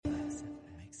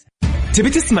تبي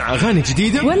تسمع أغاني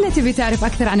جديدة ولا تبي تعرف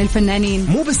أكثر عن الفنانين؟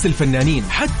 مو بس الفنانين،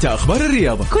 حتى أخبار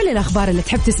الرياضة، كل الأخبار اللي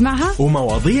تحب تسمعها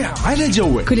ومواضيع على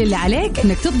جوك. كل اللي عليك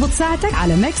إنك تضبط ساعتك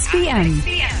على ميكس بي ام.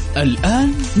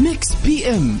 الآن ميكس بي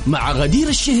ام مع غدير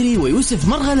الشهري ويوسف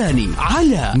مرغلاني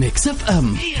على ميكس اف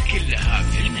ام. هي كلها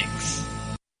في الميكس.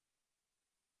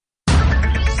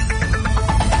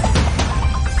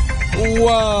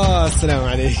 والسلام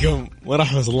عليكم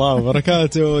ورحمة الله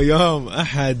وبركاته. يوم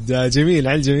أحد جميل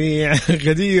على الجميع.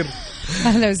 غدير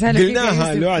أهلا وسهلا فيك.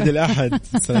 قلناها الوعد الأحد.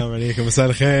 السلام عليكم، مساء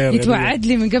الخير. يتوعد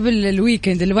لي من قبل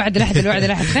الويكند، الوعد الأحد.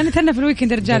 خلينا نتهنى في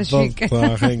الويكند رجال. ايش فيك؟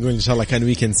 خلينا نقول إن شاء الله كان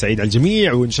ويكند سعيد على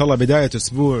الجميع، وإن شاء الله بداية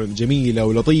أسبوع جميلة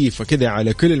ولطيفة كذا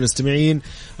على كل المستمعين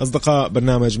أصدقاء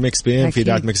برنامج ميكس بي ام في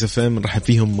إذاعة ميكس اف ام. نرحب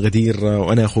فيهم غدير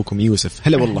وأنا أخوكم يوسف.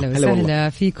 هلا والله. هلا وسهلا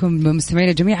فيكم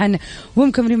مستمعينا جميعا،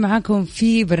 ومكملين معاكم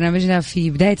في برنامجنا في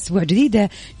بداية أسبوع جديدة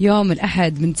يوم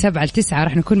الأحد من 7 ل 9.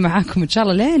 راح نكون معاكم إن شاء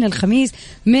الله لين الخميس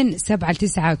من 7 ل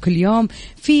 9 كل يوم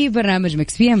في برنامج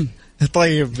ميكس بي ام.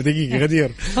 طيب دقيقة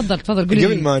غدير، تفضل قولي.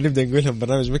 قبل ما نبدأ نقول لهم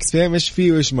برنامج ميكس بي ام ايش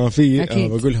فيه وايش ما فيه،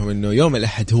 بقول لهم انه يوم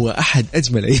الأحد هو أحد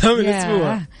أجمل أيام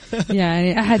الأسبوع.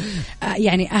 يعني أحد،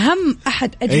 يعني أهم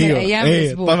أحد أجمل أيام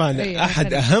الأسبوع. طبعا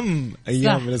أحد أهم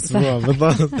أيام الأسبوع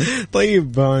بالضبط.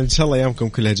 طيب إن شاء الله أيامكم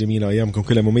كلها جميلة، أيامكم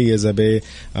كلها مميزة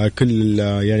بكل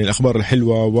يعني الأخبار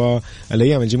الحلوة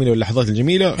والأيام الجميلة واللحظات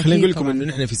الجميلة. خلينا نقول لكم إنه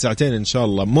نحن في ساعتين إن شاء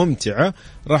الله ممتعة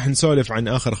راح نسولف عن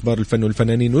آخر أخبار الفن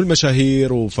والفنانين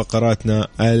والمشاهير وفقرات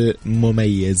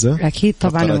المميزة. أكيد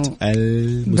طبعا. فقرة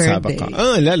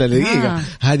المسابقة. لا دقيقة.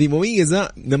 هذه مميزة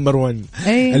نمبر 1.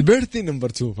 البيرثي نمبر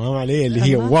 2. فاهم علي؟ اللي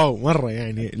هي واو مرة،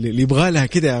 يعني اللي يبغى لها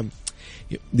كده.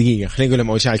 دقيقة خلينا نقول لهم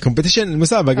أول شيء الكومبيتيشن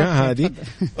المسابقة هذه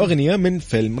أغنية من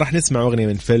فيلم. راح نسمع أغنية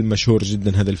من فيلم مشهور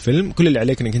جدا. هذا الفيلم كل اللي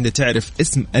عليك إنك أنت تعرف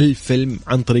اسم الفيلم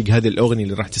عن طريق هذه الأغنية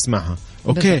اللي راح تسمعها.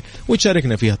 أوكي،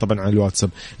 وتشاركنا فيها طبعا على الواتساب.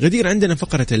 غدير عندنا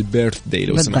فقرة البيرث داي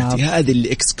لو سمحتي، هذه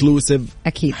اللي اكسكلوسيف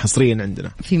أكيد حصريا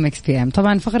عندنا في ميكس بي ام.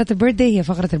 طبعا فقرة البيرث داي هي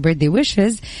فقرة البيرث داي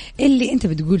ويشز اللي أنت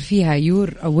بتقول فيها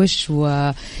يور وش،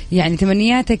 ويعني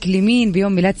تمنياتك لمين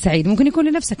بيوم ميلاد سعيد. ممكن يكون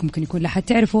لنفسك، ممكن يكون لحد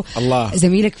تعرفه، الله،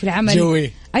 زميلك في العمل،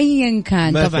 جوي، أيا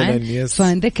كان طبعا.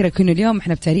 فنذكرك إنه اليوم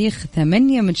إحنا بتاريخ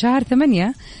 8 من شهر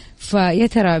 8. فيا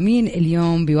ترى مين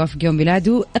اليوم بيوافق يوم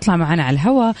ميلاده؟ اطلع معنا على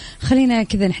الهواء، خلينا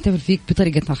كذا نحتفل فيك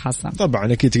بطريقتنا الخاصة.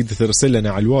 طبعا أكيد تقدر ترسل لنا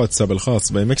على الواتساب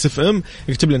الخاص بميكس اف ام،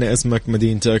 اكتب لنا اسمك،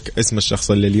 مدينتك، اسم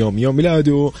الشخص اللي اليوم يوم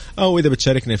ميلاده، أو إذا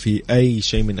بتشاركنا في أي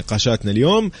شيء من نقاشاتنا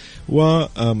اليوم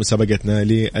ومسابقتنا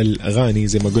للأغاني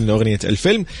زي ما قلنا أغنية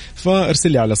الفيلم.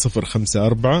 فارسل لي على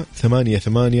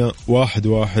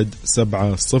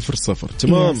 0548811700.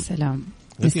 تمام؟ يا سلام،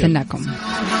 نستناكم.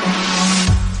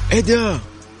 إيه ده؟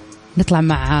 نطلع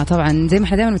مع طبعا زي ما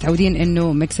احنا دائما متعودين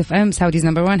انه ميكس اف ام سعوديز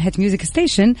نمبر 1 هيت ميوزك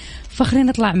ستيشن. فخلينا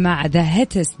نطلع مع ذا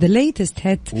ليتست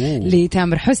هيت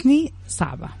لتامر حسني،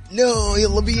 صعبة. لا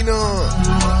يلا بينا.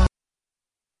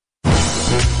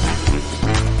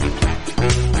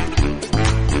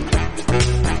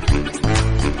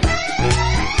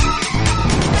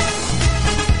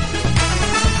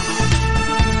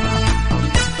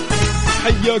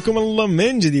 حياكم الله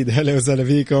من جديد. هلا وسهلا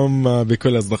فيكم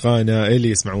بكل أصدقائنا اللي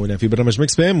يسمعونا في برنامج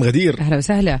ميكس بي ام. غدير أهلا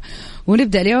وسهلا.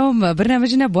 ونبدأ اليوم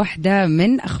برنامجنا بواحدة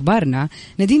من أخبارنا.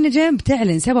 نادين نجيم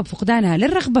بتعلن سبب فقدانها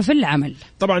للرغبة في العمل.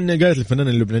 طبعا قالت الفنانة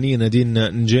اللبنانية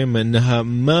نادين نجيم أنها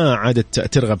ما عادت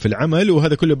ترغب في العمل،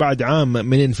 وهذا كله بعد عام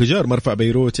من انفجار مرفأ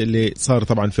بيروت اللي صار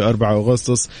طبعا في 4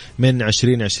 أغسطس من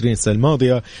 2020 السنة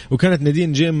الماضية. وكانت نادين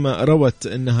نجيم روت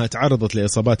أنها تعرضت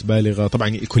لإصابات بالغة، طبعا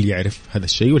الكل يعرف هذا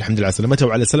الشيء والحمد لله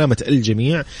سلامتها وعلى سلامة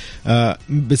الجميع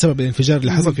بسبب الانفجار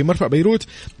اللي حصل في مرفأ بيروت.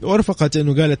 ورفقت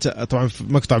أنه قالت طبعا في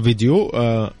مقطع فيديو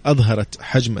أظهرت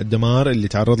حجم الدمار اللي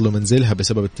تعرض له منزلها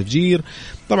بسبب التفجير.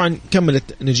 طبعا كملت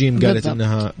نجيم قالت بالضبط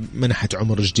أنها منحت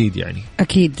عمر جديد، يعني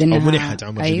أكيد أنها منحت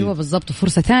عمر جديد. أيوة بالضبط،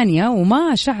 فرصة ثانية.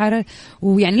 وما شعر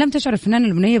ويعني لم تشعر الفنانة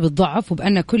اللبنانية بالضعف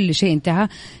وبأن كل شيء انتهى،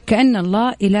 كأن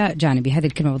الله إلى جانبي. هذه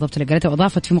الكلمة بالضبط اللي قالتها.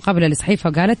 وأضافت في مقابلة لصحيفة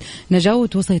وقالت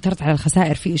نجوت وسيطرت على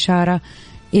الخسائر، في إشارة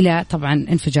إلى طبعا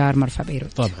انفجار مرفأ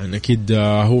بيروت. طبعا أكيد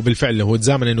هو بالفعل هو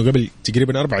تزامن إنه قبل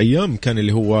تقريبا 4 أيام كان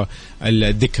اللي هو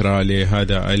الذكرى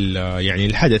لهذا يعني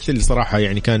الحدث اللي صراحة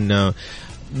يعني كان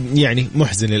يعني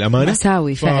محزن للأمانة،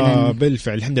 مساوي فعلا.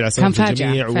 بالفعل الحمد لله على سلامة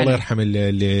الجميع، والله يرحم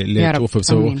اللي توفى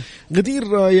بسببه. غدير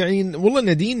يعني والله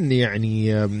نادين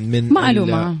يعني من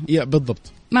معلومة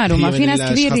بالضبط معلومة في ناس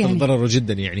كثير يعني تضرروا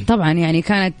جدا يعني. طبعا يعني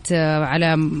كانت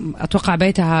على أتوقع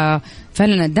بيتها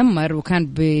فعلا اتدمر، وكان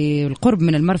بالقرب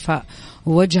من المرفأ،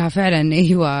 ووجهها فعلا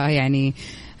أيوة يعني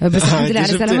بس الحمد لله على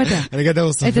سلامتها. انا قاعد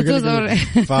اوصف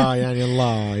فيعني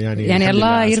الله يعني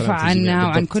الله يرفع عنا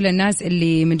وعن كل الناس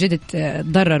اللي من جد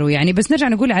تضرروا يعني. بس نرجع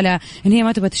نقول على ان هي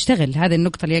ما تبغى تشتغل، هذه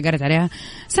النقطه اللي قالت عليها.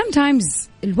 sometimes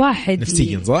الواحد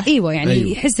نفسيا صح؟ ايوه يعني أيوة.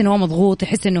 يحس انه هو مضغوط،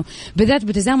 يحس انه بالذات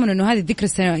بتزامن انه هذه الذكرى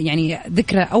يعني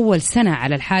ذكرى اول سنه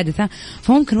على الحادثه،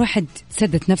 فممكن واحد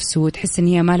سدت نفسه وتحس ان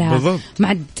هي ما لها ما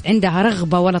عاد عندها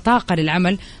رغبه ولا طاقه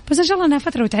للعمل. بس ان شاء الله انها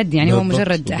فتره وتعدي يعني. هو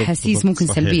مجرد احاسيس ممكن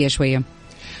صحيح. سلبيه شويه.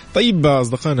 طيب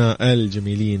أصدقائنا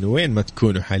الجميلين وين ما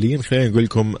تكونوا حاليا، خلينا نقول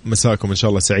لكم مساكم إن شاء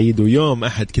الله سعيد ويوم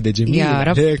أحد كده جميل يا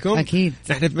رب عليكم. أكيد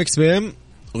نحن في ميكس بي ام.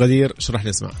 غدير شو راح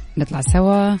نسمع؟ نطلع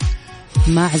سوا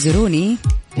مع عذروني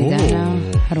دانا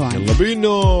حروان. يلا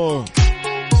بينا.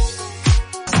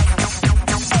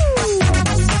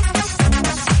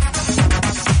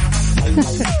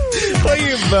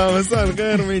 طيب مساء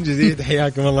الخير من جديد،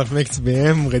 حياكم الله في ميكس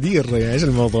بي ام. غدير ايش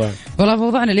الموضوع؟ والله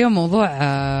موضوعنا اليوم موضوع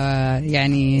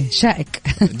يعني شائك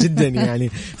جدا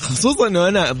يعني، خصوصا انه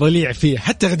انا ضليع فيه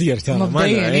حتى غدير ترى ما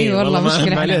اي والله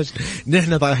مشكله. معليش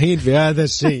نحن طايحين في هذا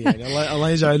الشيء يعني. الله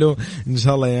يجعله ان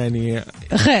شاء الله يعني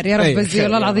خير يا رب. بس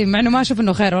والله العظيم مع انه ما اشوف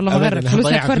انه خير والله. ما غير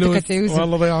فلوسك فرتكت يا يوسف،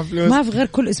 والله ضيع فلوس. ما في غير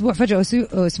كل اسبوع فجاه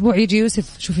اسبوع يجي يوسف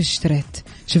شوف ايش اشتريت،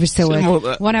 شوف ايش سويت،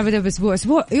 وانا بدا باسبوع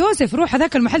يوسف روح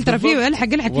هذاك المحل ترى فيه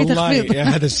الحق فيه تخفيض.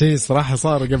 هذا الشيء صراحه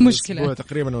صار قبل اسبوع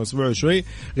تقريبا او اسبوع وشوي.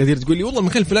 غدير تقول لي والله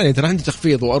المكان الفلاني ترى عندي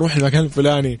تخفيض، واروح المكان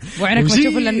الفلاني وعينك ما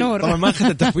تشوف الا النور. طبعا ما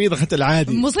اخذت التخفيض، اخذت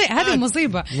العادي. هذه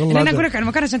المصيبه اللي انا اقول لك على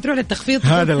المكان عشان تروح للتخفيض.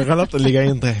 هذا الغلط اللي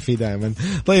قاعدين نطيح فيه دائما.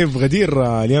 طيب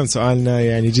غدير اليوم سؤالنا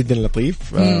يعني جدا لطيف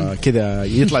كذا،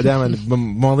 يطلع دائما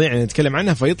بمواضيع نتكلم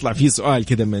عنها فيطلع فيه سؤال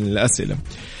كذا من الاسئله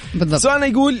بالضبط. سؤالنا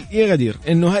يقول يا غدير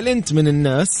انه هل انت من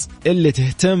الناس اللي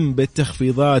تهتم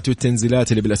بالتخفيضات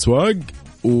والتنزيلات اللي بالاسواق،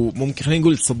 وممكن خلينا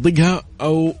نقول تصدقها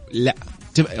او لا،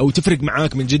 او تفرق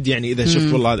معاك من جد يعني اذا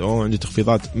شفت والله هذا عنده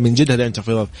تخفيضات من جد، هذا عنده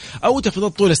تخفيضات، او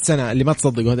تخفيضات طول السنه اللي ما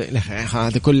تصدق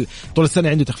هذا كل طول السنه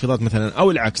عنده تخفيضات مثلا،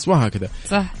 او العكس وهكذا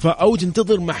صح. او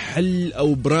تنتظر محل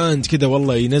او براند كذا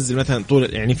والله ينزل مثلا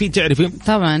طول يعني في تعرفي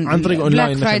طبعا عن طريق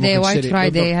اونلاين بلاك فرايداي وايت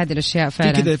فرايداي هذه الاشياء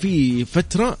فعلا في كذا في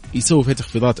فتره يسوي فيها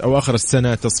تخفيضات او اخر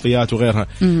السنه تصفيات وغيرها.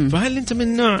 فهل انت من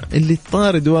النوع اللي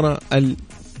طارد وراء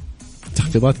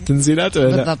تخفيضات التنزيلات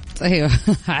ولا بالضبط؟ ايوه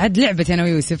عاد لعبتي انا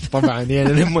ويوسف طبعا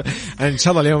يعني ان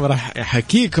شاء الله اليوم راح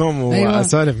احكيكم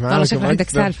واسولف معاكم. والله شكلك عندك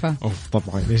سالفه.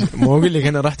 طبعا مو اقول لك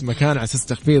انا رحت مكان على اساس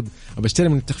تخفيض وبشتري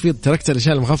من التخفيض، تركت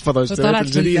الاشياء المخفضه واشتريت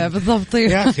الجديد بالضبط.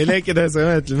 يا اخي ليه كذا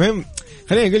سويت؟ المهم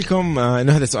خليني اقول لكم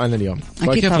انه هذا سؤالنا اليوم.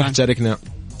 كيف راح تشاركنا؟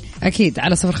 أكيد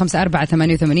على 0548811700.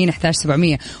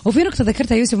 وفي نقطة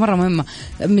ذكرتها يوسف مرة مهمة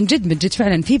من جد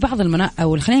فعلا، في بعض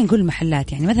أو خلينا نقول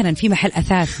المحلات يعني مثلا في محل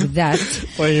أثاث بالذات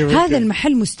طيب هذا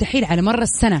المحل مستحيل على مر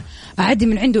السنة أعدي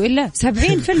من عنده إلا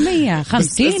 70%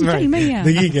 50%.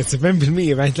 دقيقة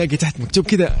 70% بعدين تلاقي تحت مكتوب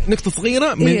كذا نقطة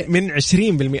صغيرة من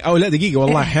 20%، أو لا دقيقة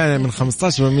والله أحيانا من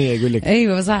 15% يقول لك.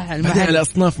 أيوة صح. المحل على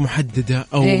أصناف محددة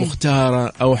أو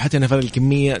مختارة، أو حتى نفذ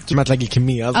الكمية ما تلاقي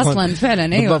الكمية أصلا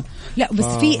فعلا. أيوة لا بس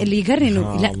في اللي يقرن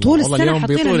إنه لا طول السنة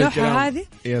حاطين اللوحة هذه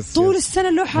طول السنة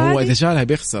اللوحة هذه، هو إذا شالها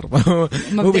بيخسر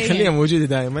هو بيخليها موجودة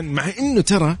دائما، مع إنه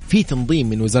ترى في تنظيم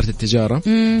من وزارة التجارة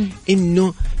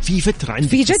إنه في فترة عندك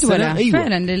في جدولة أيوة.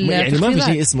 فعلا يعني ما في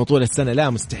شيء اسمه طول السنة، لا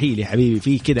مستحيل يا حبيبي،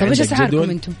 في كذا عندك جدول.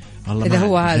 انتم إذا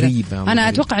هو هذا أنا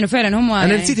أتوقع إنه فعلا هم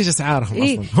أنا نسيت إيش أسعارهم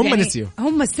أصلا. هم يعني نسيوا،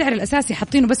 هم السعر الأساسي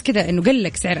حاطينه بس كذا إنه قال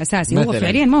لك سعر أساسي، هو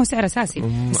فعليا ما هو سعر أساسي.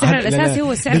 السعر الأساسي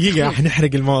هو السعر. دقيقة نحرق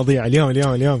المواضيع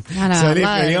اليوم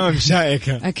سالفة اليوم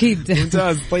شائكة أكيد.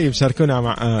 ممتاز. طيب شاركونا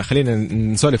مع خلينا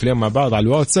نسولف اليوم مع بعض على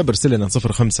الواتساب، ارسل لنا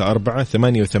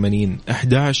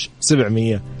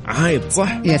 0548811700. عايد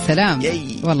صح يا سلام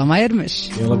والله ما يرمش.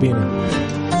 يلا بينا.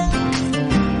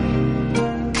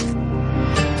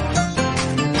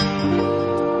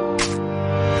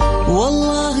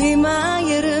 والله ما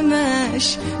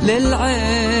يرمش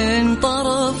للعين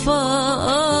طرفه،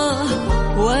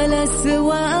 ولا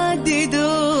السواد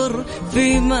يدور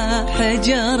فيما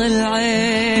حجر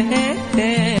العين.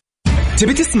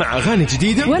 تبي تسمع أغاني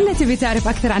جديدة ولا تبي تعرف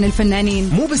أكثر عن الفنانين؟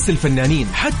 مو بس الفنانين،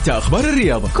 حتى أخبار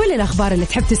الرياضة، كل الأخبار اللي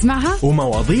تحب تسمعها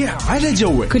ومواضيع على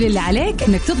جوك. كل اللي عليك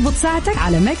إنك تضبط ساعتك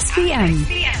على ميكس بي ام.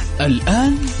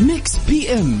 الآن ميكس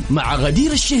بي ام مع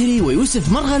غدير الشهري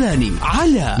ويوسف مرغلاني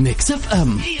على ميكس اف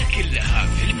ام. هي كلها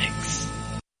في الميكس.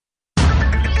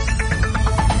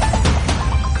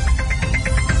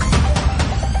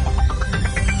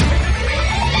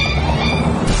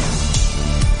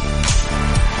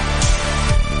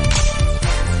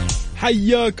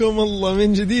 حياكم الله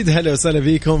من جديد. هلا وسهلا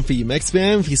فيكم في مكس بي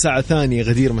ام في ساعة ثانية.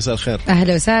 غدير مساء الخير.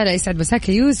 أهلا وسهلا، يسعد مساك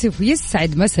يوسف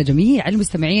ويسعد مسا جميع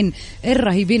المستمعين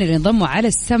الرهيبين اللي انضموا على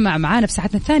السمع معانا في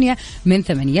ساعتنا الثانية من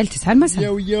 8 ل 9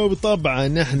 المساء. يو طبعا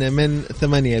نحن من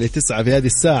 8 ل 9 في هذه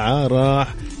الساعة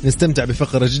راح نستمتع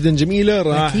بفقرة جدا جميلة.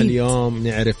 راح أكيد. اليوم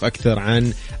نعرف أكثر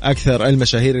عن أكثر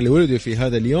المشاهير اللي ولدوا في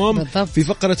هذا اليوم بالضبط. في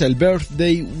فقرة البيرث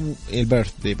داي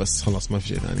بس خلاص ما في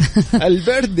شيء ثاني.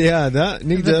 البيرث داي هذا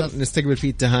نقدر نستقبل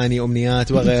فيه تهاني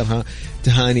أمنيات وغيرها.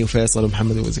 تهاني وفيصل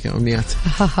ومحمد وزكي أمنيات.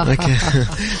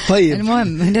 طيب المهم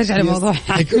نرجع للموضوع.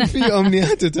 يكون في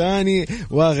أمنيات وتهاني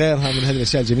وغيرها من هذه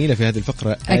الأشياء الجميلة في هذه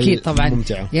الفقرة أكيد طبعا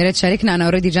الممتعة. يا ريت شاركنا. أنا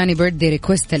أوريدي جاني بيرثدي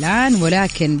ريكوست الآن،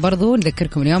 ولكن برضو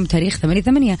نذكركم اليوم تاريخ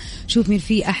 8/8. شوف مين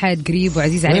في أحد قريب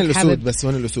وعزيز عليك حابب. بس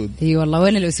وين الأسود؟ اي والله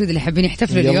وين الأسود اللي حابين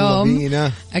يحتفلوا اليوم؟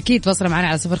 بينا. أكيد تواصلوا معنا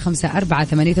على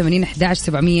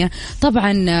 0548811700.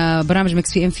 طبعا برنامج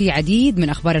مكس بي ام فيه عديد من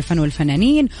أخبار الفن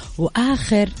والفنانين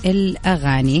وآخر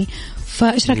الأغاني،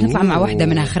 فايش رايك نطلع مع واحدة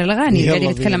من آخر الأغاني اللي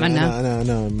نتكلم عنها؟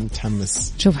 أنا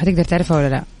متحمس. شوف حتقدر تعرفها ولا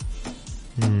لا؟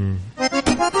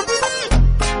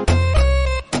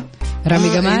 رامي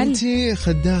جمال. أنتي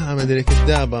خداعة ما أدري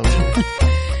كذابة.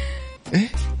 إيه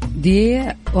دي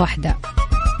واحدة.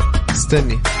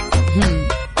 استني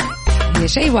هي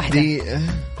شيء واحدة. دي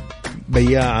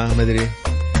بياعة ما أدري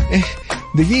إيه.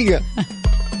 دقيقة.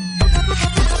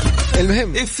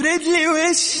 المهم افرد لي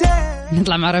وشك.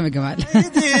 نطلع مع رامي جمال.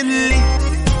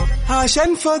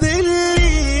 عشان فاضل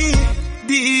لي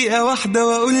دقيقة واحدة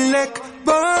واقول لك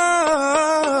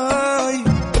باي.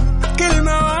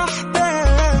 كلمة واحدة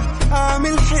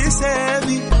اعمل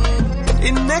حسابي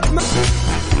انك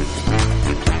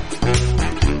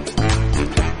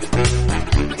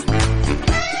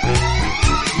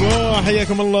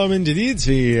حياكم الله من جديد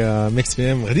في ميكس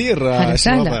بي ام. غدير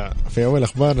الوضع في أول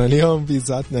أخبارنا اليوم في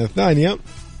ساعتنا الثانية.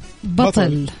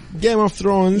 بطل جيم اوف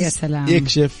ثرونز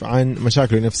يكشف عن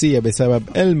مشاكله النفسية بسبب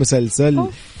المسلسل.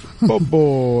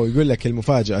 بوبو يقول لك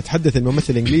المفاجأة. تحدث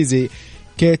الممثل الإنجليزي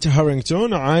كيت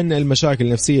هارينغتون عن المشاكل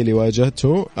النفسية اللي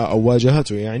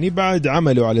واجهته يعني بعد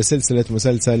عمله على سلسلة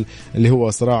مسلسل اللي هو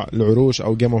صراع العروش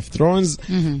أو Game of Thrones.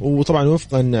 وطبعا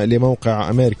وفقا لموقع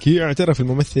أمريكي اعترف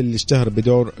الممثل اللي اشتهر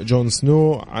بدور جون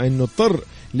سنو أنه اضطر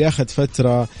لأخذ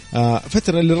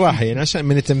فترة للراحة يعني عشان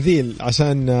من التمثيل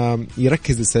عشان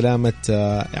يركز لسلامة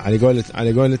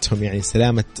على قولتهم يعني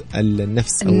سلامة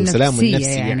النفس أو سلامه النفسي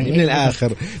يعني من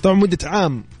الآخر. طبعا مدة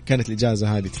عام كانت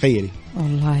الإجازة هذه تخيلي.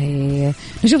 والله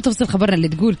نشوف تفصيل خبرنا اللي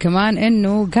تقول كمان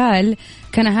إنه قال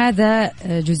كان هذا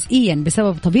جزئيا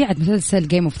بسبب طبيعة مسلسل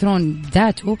جيم اوف ثرون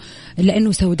ذاته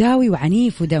لأنه سوداوي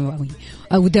وعنيف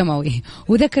ودموي.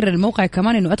 وذكر الموقع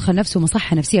كمان إنه أدخل نفسه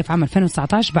مصحة نفسية في عام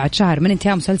 2019 بعد شهر من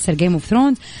انتهاء مسلسل جيم اوف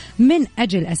ثرونز من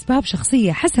أجل أسباب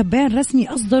شخصية حسب بيان رسمي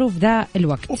أصدره في ذا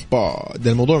الوقت.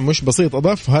 ده الموضوع مش بسيط.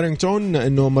 أضاف هارينغتون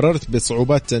إنه مررت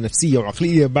بصعوبات نفسية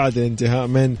وعقلية بعد الانتهاء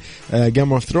من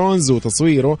جيم اوف ثرونز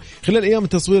وتصويره. خلال أيام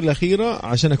التصوير الأخيرة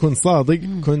عشان أكون صادق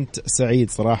كنت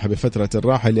سعيد صراحة بفترة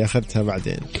الراحة اللي أخذتها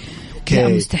بعدين. لا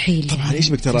مستحيل طبعا ايش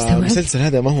بك ترى المسلسل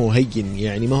هذا ما هو هين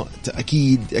يعني ما هو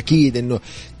اكيد انه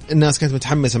الناس كانت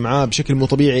متحمسه معاه بشكل مو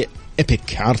طبيعي.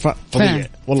 ايبك عارفه طبيعي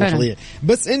والله طبيعي.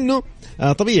 بس انه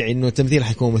طبيعي انه التمثيل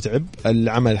حيكون متعب.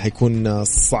 العمل حيكون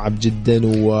صعب جدا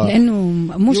لانه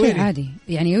مو شيء عادي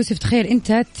يعني. يوسف تخيل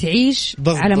انت تعيش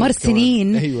على مر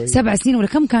سنين. أيوة. 7 سنين ولا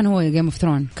كم كان هو جيم اوف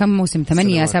ثرون؟ كم موسم؟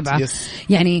 8 7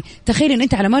 يعني تخيل ان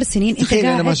انت على مر سنين انت قاعد.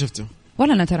 انا ما شفته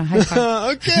ولا أنا ترى هاي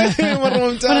أوكي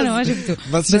مرة ممتاز. ولا أنا ما شفته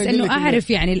بس إنه أعرف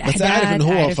يعني الأحداث. بس أعرف إنه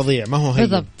هو فظيع ما هو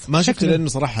هي. ما شفته لأنه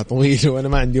صراحة طويل وأنا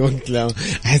ما عندي وقت. لا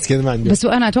أحس كذا ما عندي بس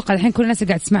وأنا أتوقع الحين كل الناس اللي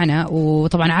قاعد تسمعنا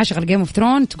وطبعا عاشق الجيم اوف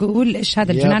ثرون تقول إيش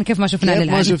هذا الجنان كيف ما شفناه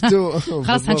للآن. ما شفته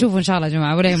خلاص هنشوفه إن شاء الله يا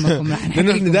جماعة ولا يهمكم.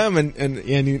 لأنه إحنا دائما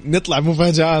يعني نطلع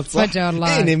مفاجآت صح. فجأة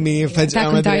والله إنمي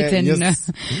فجأة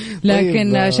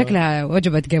لكن شكلها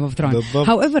وجبت جيم اوف ثرون.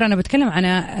 however أنا بتكلم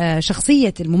عن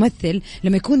شخصية الممثل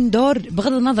لما يكون دور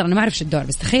بغض النظر أنا ما أعرفش الدور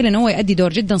بس تخيل إنه هو يؤدي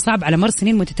دور جدا صعب على مر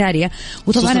سنين متتالية.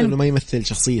 وطبعا إنه ما يمثل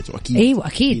شخصيته أكيد. أيوة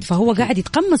أكيد. فهو قاعد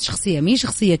يتقمص شخصية مي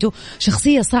شخصيته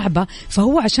شخصية صعبة.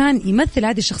 فهو عشان يمثل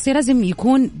هذه الشخصية لازم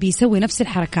يكون بيسوي نفس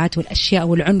الحركات والأشياء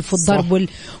والعنف والضرب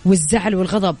والزعل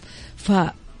والغضب.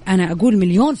 أنا أقول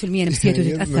 1,000,000% نفسيته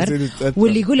تتأثر.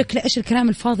 واللي يقول لك لا إيش الكلام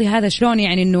الفاضي هذا شلون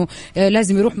يعني إنه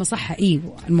لازم يروح مصحة.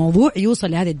 الموضوع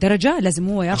يوصل لهذه الدرجة لازم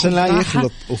هو ياخذ عشان لا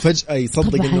يخلط وفجأة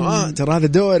يصدق إنه ترى هذا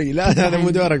دوري. لا هذا مو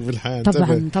دورك في الحياة.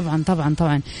 طبعا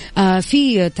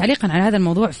في تعليقا على هذا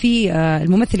الموضوع في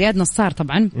الممثل إياد نصار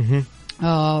طبعا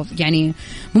يعني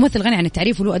ممثل غني عن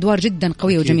التعريف وله أدوار جدا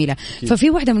قوية وجميلة. ففي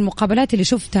واحدة من المقابلات اللي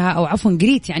شفتها أو عفوا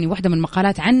قريت يعني واحدة من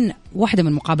المقالات عن واحدة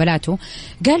من مقابلاته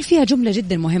قال فيها جملة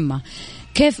جدا مهمة.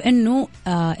 كيف أنه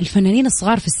الفنانين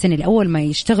الصغار في السن اللي أول ما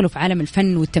يشتغلوا في عالم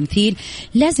الفن والتمثيل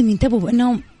لازم ينتبهوا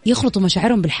بأنهم يخلطوا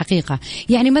مشاعرهم بالحقيقة.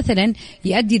 يعني مثلا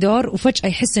يؤدي دور وفجأة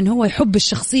يحس إنه هو يحب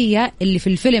الشخصية اللي في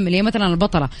الفيلم اللي هي مثلا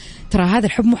البطلة، ترى هذا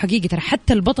الحب مو حقيقي، ترى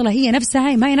حتى البطلة هي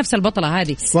نفسها ما هي نفس البطلة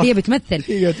هذه، هي بتمثل.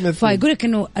 فيقولك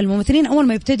إنه الممثلين أول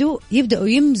ما يبدأوا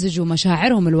يمزجوا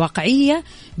مشاعرهم الواقعية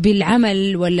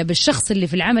بالعمل ولا بالشخص اللي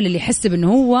في العمل اللي يحس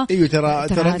إنه هو أيوة ترى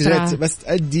بس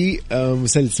تأدي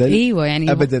مسلسل. أيوة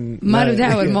يعني أبدا ما له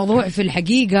دعوة الموضوع في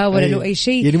الحقيقة ولا له أي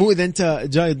شيء. يعني مو إذا أنت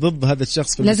جاي ضد هذا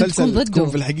الشخص في المسلسل تكون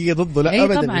في الحقيقة ضده، لا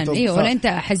أبدا طبعا. أيوة ولا أنت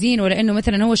حزين ولا إنه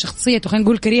مثلا هو شخصيته خلينا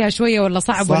نقول كريهة شوية ولا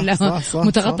صعب صح ولا صح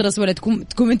متغطرس ولا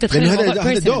تكون أنت تخيل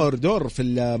هذا دور في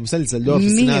المسلسل، دور في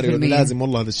السيناريو، لازم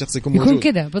والله هذا الشخص يكون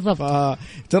كده بالضبط.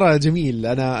 ترى جميل.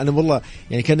 أنا والله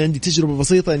يعني كان عندي تجربة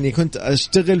بسيطة إني كنت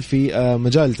أشتغل في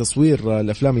مجال تصوير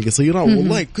الأفلام القصيرة،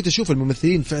 والله كنت أشوف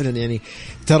الممثلين فعلا يعني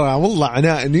ترى والله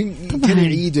عناء كانوا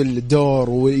يعيدوا الدور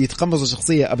ويتقمصوا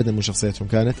شخصية أبدا مو شخصيتهم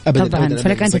كانت أبدا طبعا.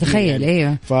 فلك أنت تتخيل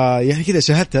أيوه، فيعني كذا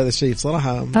شاهدت هذا الشيء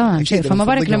بصراحة طبعا شيء. فما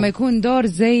بالك لما يكون دور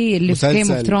زي اللي في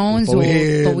جيم اوف ثرونز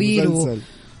وطويل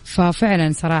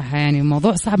ففعلا صراحة يعني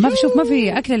الموضوع صعب. ما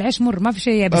في أكل العيش مر، ما في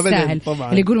شيء بالسهل.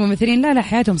 اللي يقولوا ممثلين لا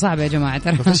حياتهم صعبة يا جماعة،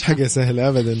 ترى ما فيش حاجة سهلة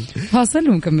أبدا. فاصل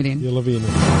ومكملين، يلا بينا.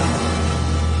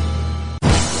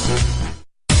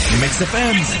 ميكس اف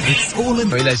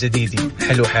ام إلى جديد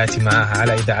حلو حياتي معها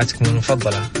على إذاعتكم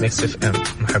المفضلة ميكس اف ام.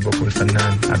 محبكم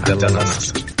الفنان عبد الله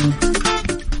ناصر.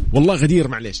 والله غدير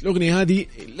معليش الأغنية هذه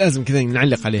لازم كذا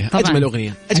نعلق عليها. أجمل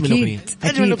أغنية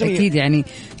أكيد يعني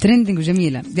ترندنج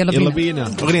وجميلة. يلا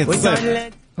بينا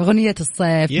أغنية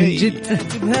الصيف من جد.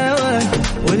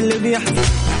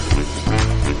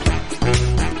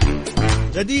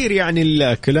 غدير يعني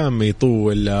الكلام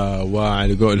يطول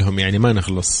وعلى قولهم يعني ما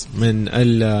نخلص من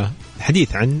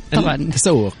الحديث عن طبعا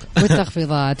التسوق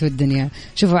والتخفيضات والدنيا.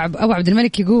 شوفوا أبو عبد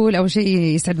الملك يقول أول شيء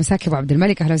يسعد مساك أبو عبد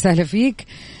الملك، أهلا وسهلا فيك.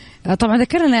 طبعا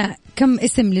ذكرنا كم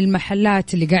اسم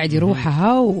للمحلات اللي قاعد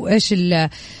يروحها وإيش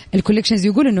الكوليكشنز.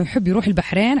 يقول إنه يحب يروح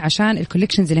البحرين عشان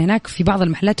الكوليكشنز اللي هناك في بعض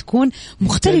المحلات تكون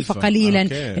مختلفة قليلا.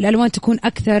 الألوان تكون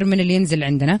أكثر من اللي ينزل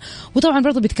عندنا. وطبعا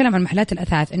برضو بيتكلم عن محلات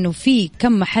الأثاث إنه في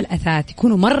كم محل أثاث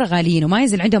يكونوا مرة غاليين وما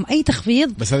ينزل عندهم أي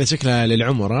تخفيض. بس هذا شكلها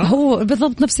للعمر. هو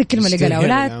بالضبط نفس الكلمة اللي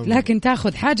قالها، لكن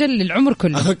تاخذ حاجة للعمر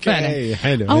كله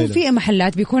فعلا. أو في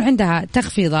محلات بيكون عندها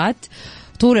تخفيضات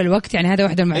طول الوقت. يعني هذا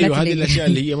واحدة من المحلات. أيوة هذه الأشياء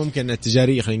اللي هي ممكن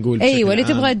التجارية خلينا نقول. أيوة اللي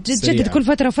تبغى تجدد كل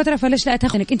فترة وفترة، فليش لا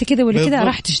تاخذ انك انت كذا ولا كذا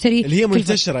راح تشتري اللي هي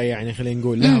منتشرة يعني خلينا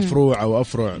نقول لها فروع أو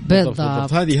أفرع.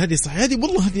 بالضبط. هذه صح. هذه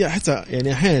والله هذه حتى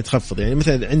يعني أحيانا تخفض. يعني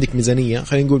مثلا عندك ميزانية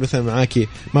خلينا نقول مثلا معاكي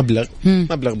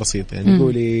مبلغ بسيط يعني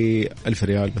قولي 1000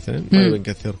 ريال مثلا ما نبغى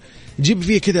نكثر، جيب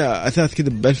فيه كذا أثاث كذا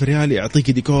ب1000 ريال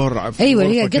يعطيك ديكور. أيوة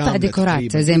هي قطع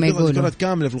ديكورات زي ما يقولوا، ديكورات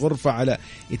كاملة في الغرفة على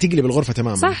تقلب الغرفة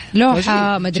تماما. صح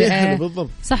لوحة مدري بالضبط.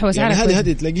 صح. وسعرها يعني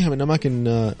هذه تلاقيها من أماكن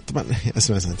طبعا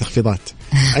اسمع تخفيضات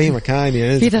أي مكان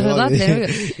يعني في تخفيضات.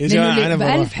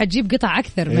 ب1000 حتجيب قطع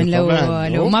أكثر من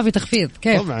لو ما في تخفيض.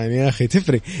 كيف طبعا يا أخي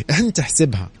تفرق. أنت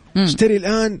تحسبها اشتري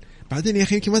الآن بعدين يا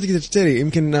أخي يمكن ما تقدر تشتري،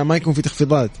 يمكن ما يكون في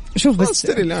تخفيضات. شوف بس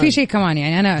في شيء كمان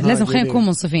يعني أنا لازم خلينا نكون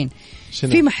منصفين.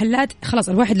 في محلات خلاص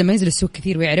الواحد لما ينزل السوق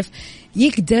كثير ويعرف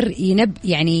يقدر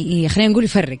يعني خلينا نقول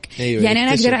يفرق. أيوة يعني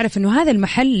أنا أقدر أعرف إنه هذا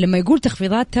المحل لما يقول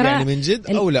تخفيضات ترى يعني من جد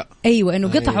أو لا. أيوة إنه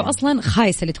قطعه أيوة. أصلا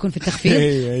خايسة اللي تكون في التخفيض.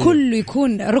 أيوة. كله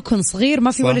يكون ركن صغير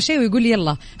ما في ولا شيء ويقول لي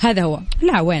يلا هذا هو.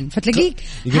 لا وين فتلاقيك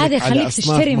هذا يخليك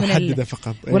تشتري من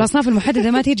فقط. والأصناف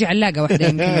المحددة ما تيجي علاقة واحدة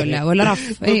يمكن ولا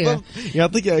رف. أيوة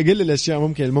يعطيك أقل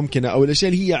الأشياء الممكنة أو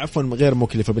الأشياء اللي هي عفوا غير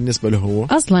مكلفة بالنسبة له هو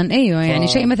أصلا. أيوة يعني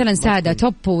شيء مثلا سادة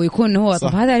توب ويكون هو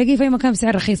طب هذا ألاقيه في مكان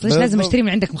بسعر رخيص ليش لازم اشتري من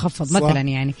عندك مخفض مثلا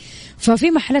يعني.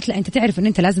 ففي محلات لا انت تعرف ان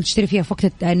انت لازم تشتري فيها في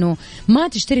وقت انه ما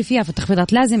تشتري فيها في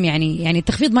التخفيضات. لازم يعني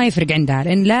التخفيض ما يفرق عندها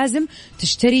لان لازم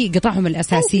تشتري قطعهم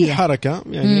الاساسيه. في حركه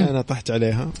يعني انا طحت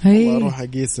عليها واروح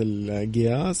اقيس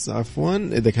القياس عفوا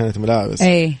اذا كانت ملابس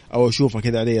او اشوفها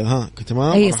كذا علي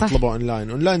تمام اروح اطلبها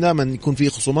اونلاين دائما يكون في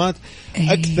خصومات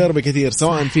اكثر بكثير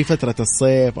سواء في فتره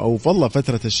الصيف او والله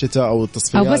فتره الشتاء او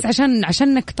التصفيات او بس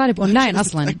عشانك طالب اونلاين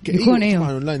اصلا يكون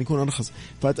طبعا اونلاين يكون ارخص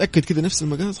فاتاكد كذا نفس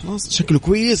المقاس خلاص شكله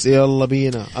كويس يلا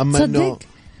بينا. أما إنه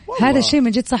هذا الشيء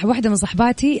من جد صح. واحدة من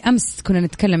صحباتي أمس كنا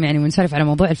نتكلم يعني ونسولف على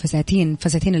موضوع الفساتين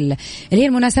اللي هي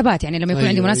المناسبات يعني لما يكون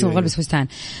عندي مناسبة وغلبس فستان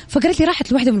فقالت لي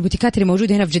راحت لواحدة من البوتيكات اللي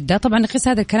موجودة هنا في جدة. طبعا نقيس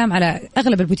هذا الكلام على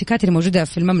أغلب البوتيكات اللي موجودة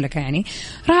في المملكة يعني.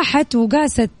 راحت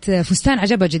وقاست فستان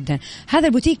عجبها جدا. هذا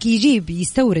البوتيك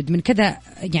يستورد من كذا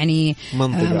يعني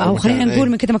أو خلينا نقول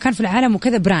من كذا مكان في العالم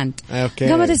وكذا براند.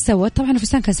 قامت سوت طبعا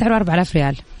الفستان كان سعره 4000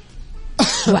 ريال.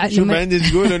 شوف عندي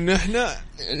تقول إنه إحنا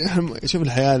شوف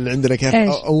الحياة اللي عندنا كيف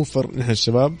أوفر نحن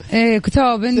الشباب.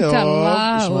 كتاب أنت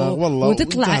الله والله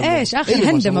وتطلع إيش آخر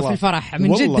هندمة في الفرح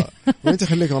من جد. وأنت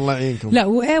خليكم الله يعينكم. لا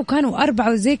وكانوا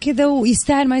 4 وزي كذا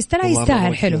ويستاهل ما يستاهل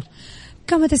يستاهل حلو.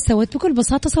 كما تسوت بكل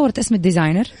بساطة صورت اسم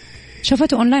الديزاينر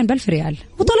شافته أونلاين ب1000 ريال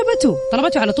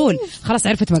طلبته على طول خلاص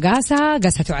عرفت مقاسها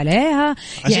قاسته عليها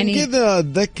يعني عشان كذا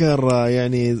أتذكر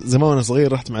يعني زمان وأنا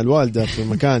صغير رحت مع الوالدة في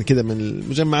مكان كذا من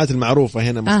المجمعات المعروفة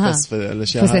هنا مختص في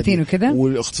الأشياء فساتين وكذا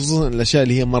وخصوصا الأشياء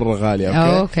اللي هي مرة غالية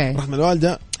أوكي. رحت مع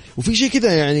الوالدة وفي شيء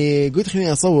كذا يعني قلت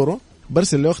خليني أصوره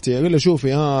برسل لأختي أقول له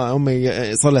شوفي أمي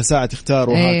صار لها ساعة تختار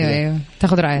وهكذا أيوة.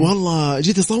 تاخذ رأيها والله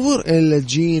جيت أصور إلا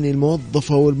تجيني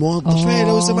الموظفة والموظف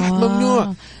لو سمحت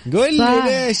ممنوع قول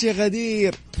لي ليش يا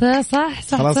غدير صح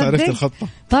خلاص عرفت الخطة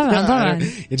طبعا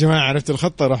يا جماعة عرفت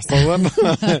الخطة راح صور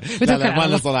لا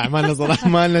ما لنا صلاح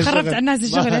خربت على الناس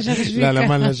الشغل يا شيخ لا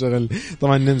ما لنا شغل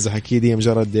طبعا نمزح أكيد هي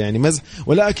مجرد يعني مزح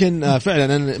ولكن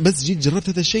فعلا أنا بس جيت جربت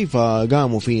هذا الشيء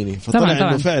فقاموا فيني فطلع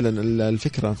إنه فعلا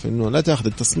الفكرة في إنه لا تأخذ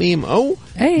التصميم أو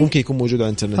ممكن يكون موجود على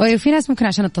الإنترنت في ناس ممكن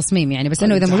عشان التصميم يعني بس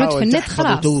إنه إذا موجود في النت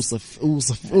خلاص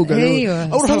توصف أيوة.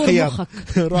 أو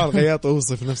روح الخياط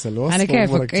ووصف نفس الوصف على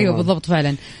كيفك أيوة بالضبط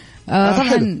فعلا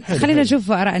طبعا خلينا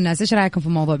نشوف آراء الناس إيش رأيكم في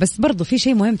الموضوع بس برضو في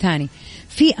شيء مهم تاني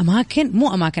في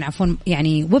أماكن عفوا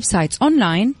يعني ويب سايتس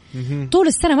أونلاين طول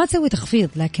السنة ما تسوي تخفيض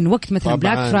لكن وقت مثلا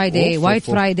بلاك فرايداي وايت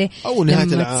فرايداي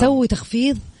لما تسوي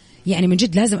تخفيض يعني من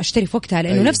جد لازم أشتري في وقتها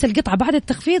لأنه نفس القطعة بعد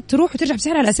التخفيض تروح وترجع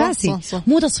بسعرها الأساسي صح.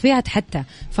 مو تصفيات حتى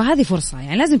فهذه فرصة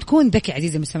يعني لازم تكون ذكي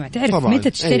عزيزي المستمع تعرف متى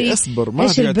تشتري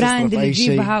إيش البراند اللي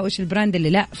تجيبها وإيش البراند اللي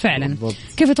لا فعلا بالضبط.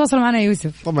 كيف يتواصل معنا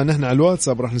يوسف؟ طبعا نحن على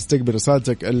الواتساب راح نستقبل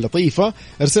رسالتك اللطيفة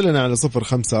ارسل لنا على 0548811700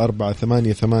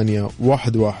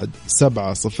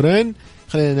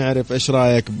 خلينا نعرف إيش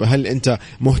رأيك هل أنت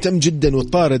مهتم جدا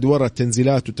وطارد وراء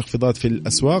التنزيلات والتخفيضات في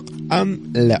الأسواق أم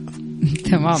لا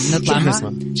تمام نطلع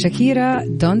مع شاكيرا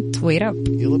Don't Wait Up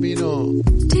يلا بينو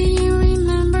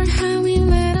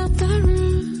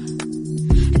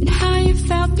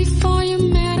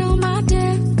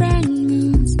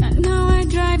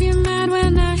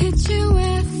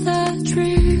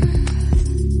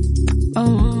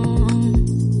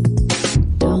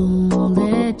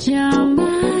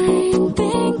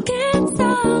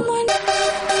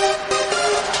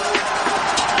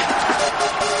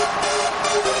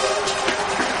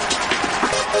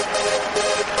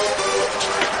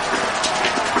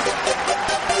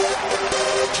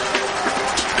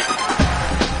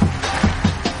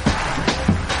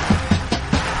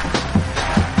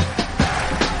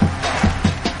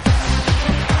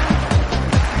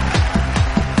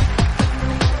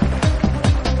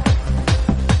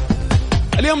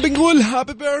اليوم بنقول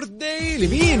هابي بيرثداي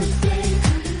لمين؟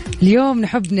 اليوم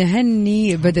نحب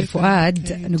نهني بدر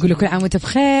فؤاد نقول له كل عام وانت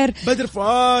بخير بدر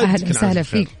فؤاد أهلا وسهلا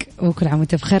فيك وكل عام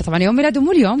وانت بخير طبعا يوم ميلاده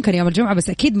مو اليوم كان يوم الجمعة بس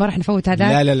أكيد ما راح نفوت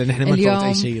هذا لا نحن ما نفوت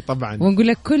أي شيء طبعا ونقول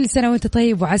لك كل سنة وانت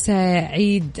طيب وعسى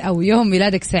عيد أو يوم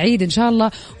ميلادك سعيد إن شاء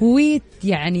الله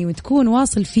ويعني وتكون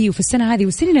واصل فيه وفي السنة هذه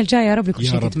والسنين الجاية يا رب لكل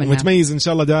شيء تتمنى متميز إن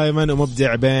شاء الله دائما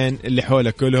ومبدع بين اللي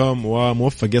حولك كلهم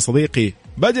وموفق يا صديقي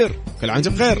بدر كل عام وانت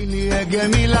بخير يا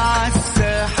جميل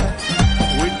عالساحة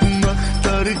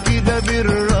كده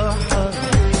بالراحة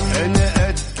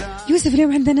أنا يوسف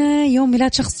اليوم عندنا يوم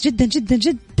ميلاد شخص جدا جدا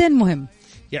جدا مهم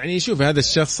يعني شوف هذا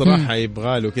الشخص صراحة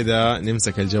يبغى له كذا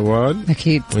نمسك الجوال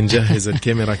أكيد ونجهز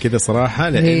الكاميرا كذا صراحة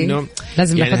لأنه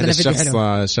لازم يعني هذا الشخص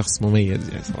شخص مميز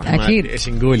يعني صراحة أكيد إيش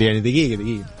نقول يعني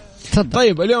دقيقة تفضل.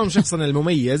 طيب اليوم شخصنا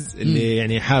المميز اللي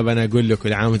يعني حاب أنا أقول له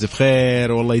كل عام وأنت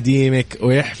بخير والله يديمك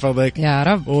ويحفظك يا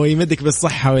رب ويمدك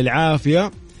بالصحة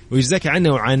والعافية ويجزاك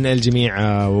عنه وعن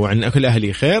الجميع وعن كل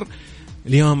أهلي خير.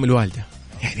 اليوم الوالدة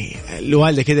يعني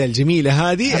الوالدة كده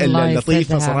الجميلة هذه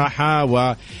اللطيفة صراحة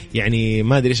ويعني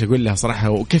ما أدري إيش أقول لها صراحة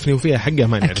وكيف نوفيها حقها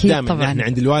ما نعرف دائما إحنا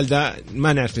عند الوالدة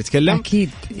ما نعرف نتكلم أكيد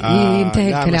ينتهي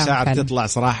الكلام مشاعر تطلع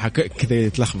صراحة كذا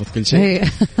يتلخبط كل شيء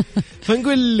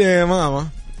فنقول ماما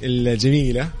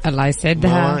الجميلة الله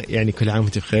يسعدها يعني كل عام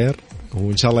وانت بخير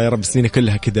وإن شاء الله يا رب السنين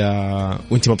كلها كده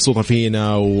وانت مبسوطة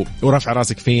فينا ورفع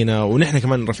راسك فينا ونحن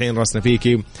كمان رافعين راسنا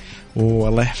فيكي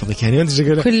والله يحفظك يعني وانت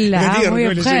شغله كل عام وهي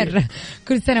بخير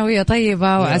كل سنة وهي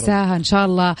طيبة وعساها إن شاء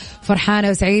الله فرحانة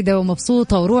وسعيدة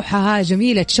ومبسوطة وروحها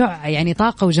جميلة تشع يعني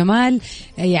طاقة وجمال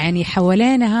يعني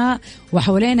حوالينها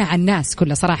وحوالينا عن الناس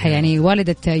كلها صراحة يعني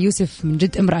والدة يوسف من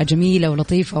جد امرأة جميلة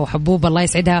ولطيفة وحبوبة الله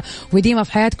يسعدها ويديمها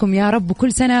في حياتكم يا رب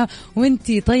وكل سنة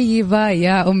وانتي طيبة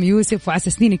يا أم يوسف وعسى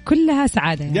سنينك كلها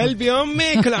سعادة يعني. قلبي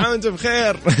أمي كل عام وانت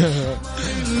بخير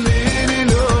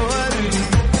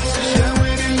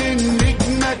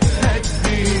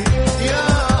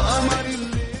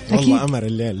والله أمر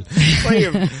الليل.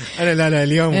 طيب أنا لا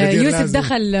اليوم يوسف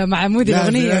دخل مع مود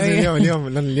الأغنية.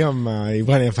 اليوم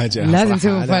يبغاني أفاجأ. لازم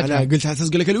تسوي مفاجأة. أنا قلت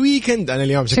أقول لك الويكند. أنا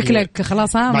اليوم شكلك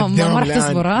خلاص ما راح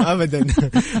تصبر أبدا.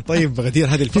 طيب غدير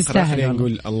هذه الفقرة خلينا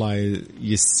نقول الله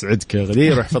يسعدك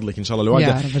غدير ويحفظ لك إن شاء الله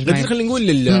الوالدة. غدير خلينا نقول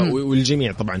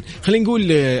والجميع طبعا خلينا نقول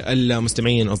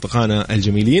للمستمعين أصدقائنا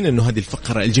الجميلين إنه هذه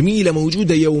الفقرة الجميلة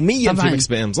موجودة يوميا في ميكس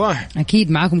بي ام. صح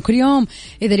أكيد معاكم كل يوم.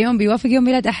 إذا اليوم بيوافق يوم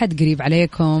ميلاد أحد قريب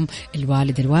عليكم،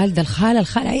 الوالد الوالدة الخالة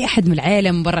أي أحد من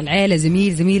العائلة من برا العائلة،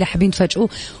 زميلة حابين تفاجئوه،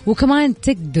 وكمان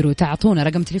تقدروا تعطونا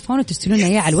رقم تليفون وترسلوا لنا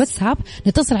إياه على الواتساب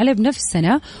نتصل عليه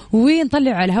بنفسنا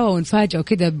ونطلع على الهواء ونفاجئه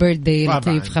كذا بيرثدي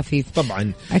لطيف خفيف.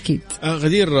 طبعا أكيد.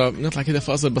 غدير نطلع كذا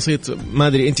فاصل بسيط. ما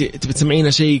أدري أنت تبي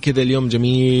تسمعينا شيء كذا اليوم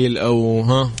جميل أو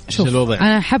ها شو الوضع؟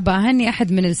 أنا حابة أهني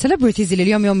أحد من السليبرتيز اللي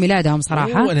اليوم يوم ميلادهم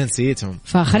صراحة. وأنا نسيتهم.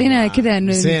 فخلينا كذا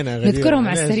نذكرهم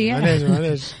على السريع.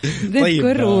 معليش.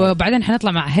 نذكر وبعدين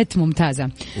حنطلع مع هيت ممتازة.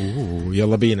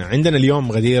 يلا بينا. عندنا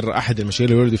اليوم غدير أحد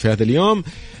المشاهير اللي ولدوا في هذا اليوم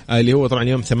اللي هو طبعا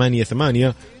يوم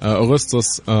 8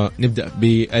 أغسطس. نبدأ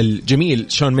بالجميل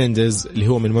شون مينديز اللي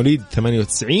هو من مواليد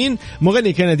 98،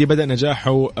 مغني كندي بدأ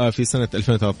نجاحه في سنة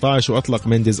 2013 وأطلق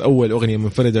مينديز أول أغنية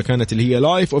منفردة كانت اللي هي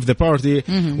Life of the Party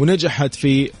ونجحت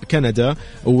في كندا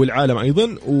والعالم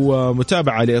أيضا.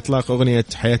 ومتابعة لإطلاق أغنية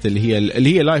حياته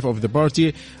اللي هي Life of the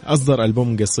Party أصدر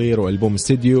ألبوم قصير وألبوم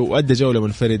استديو وأدى جولة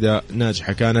منفردة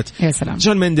ناجحة كانت. يا سلام.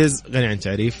 شون مينديز غني عن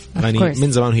تعريف، غني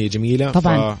من زمان هي جميلة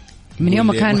طبعا من يوم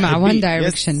ما كان مع وان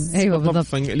دايركشن. أيوة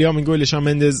بالضبط. اليوم نقول لشون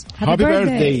مينديز هابي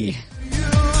بيرثداي.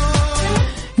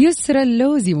 يسرى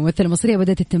اللوزي ممثلة مصرية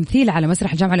بدأت التمثيل على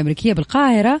مسرح الجامعة الأمريكية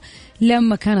بالقاهرة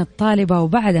لما كانت طالبة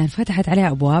وبعدها انفتحت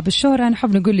عليها أبواب الشهرة.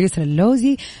 نحب نقول ليسرى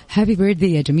اللوزي هابي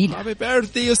بيرثداي يا جميلة. هابي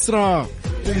بيرثداي يسرى.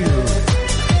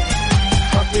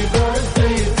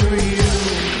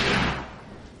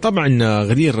 طبعا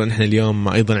غدير نحن اليوم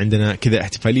أيضا عندنا كذا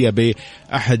احتفالية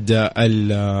بأحد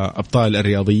الأبطال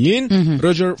الرياضيين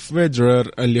روجر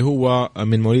فيدرر اللي هو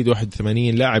من مواليد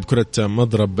 81، لاعب كرة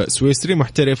مضرب سويسري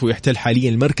محترف ويحتل حاليا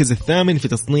المركز الثامن في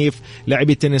تصنيف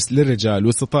لاعبي التنس للرجال.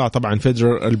 واستطاع طبعا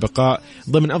فيدرر البقاء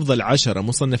ضمن أفضل 10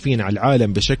 مصنفين على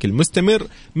العالم بشكل مستمر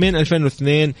من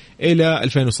 2002 إلى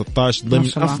 2016 ضمن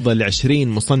أفضل 20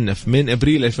 مصنف من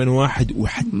أبريل 2001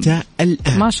 وحتى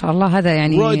الآن. ما شاء الله. هذا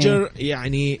يعني روجر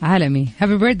يعني عالمي.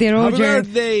 هابي بيرثداي روجر.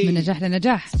 من نجاح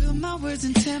لنجاح.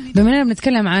 بما اننا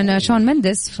بنتكلم عن شون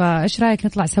مندس فايش رايك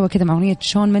نطلع سوا كذا مع اغنيه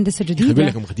شون مندس الجديده؟ اقول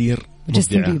لكم غدير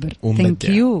جاستن بيبر. ثانك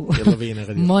يو. يلا بينا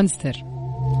غدير. مونستر.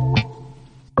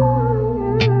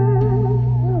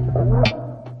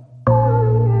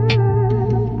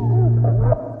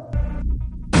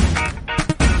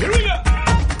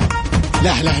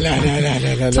 لا لا لا لا لا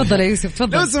لا لا. تفضل يا يوسف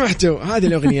تفضل. لو سمحتوا هذه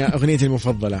الأغنية أغنيتي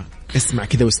المفضلة. اسمع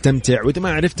كذا واستمتع، وإذا ما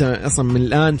عرفتها أصلا من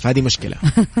الآن فهذه مشكلة.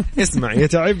 اسمع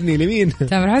يتعبني لمين؟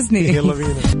 تامر حسني. يلا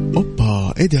بينا.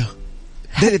 أوبا إيه ده؟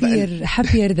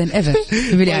 happier than ever.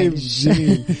 بيلي ايليش.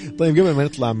 طيب قبل ما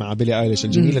نطلع مع بيلي ايليش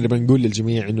الجميله نبغى نقول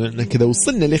للجميع انه كذا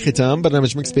وصلنا لختام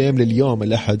برنامج مكس بي ام لليوم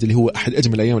الأحد اللي هو أحد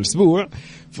أجمل أيام الأسبوع.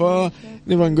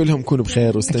 فنبغى نقول لهم كونوا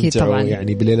بخير واستمتعوا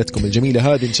يعني بليلتكم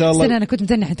الجميلة هذه إن شاء الله. أنا كنت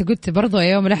متنح أنت قلت برضو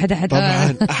يوم الأحد أحد.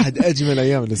 طبعا أحد أجمل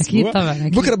أيام الأسبوع. أكيد طبعا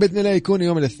أكيد. بكرة بإذن الله يكون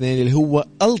يوم الاثنين اللي هو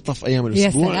ألطف أيام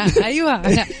الأسبوع. أيوة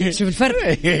شوف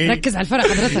الفرق. ركز على الفرق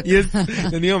حضرتك.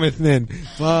 من يوم الاثنين.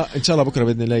 فإن شاء الله بكرة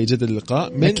بإذن الله يجدد اللقاء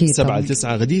من 7 ل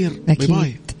 9 غدير. باي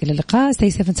باي. إلى اللقاء.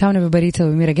 stay safe and sound everybody.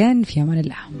 وميرا جان في أمان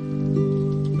الله.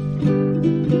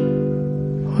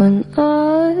 When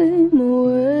I'm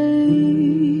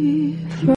away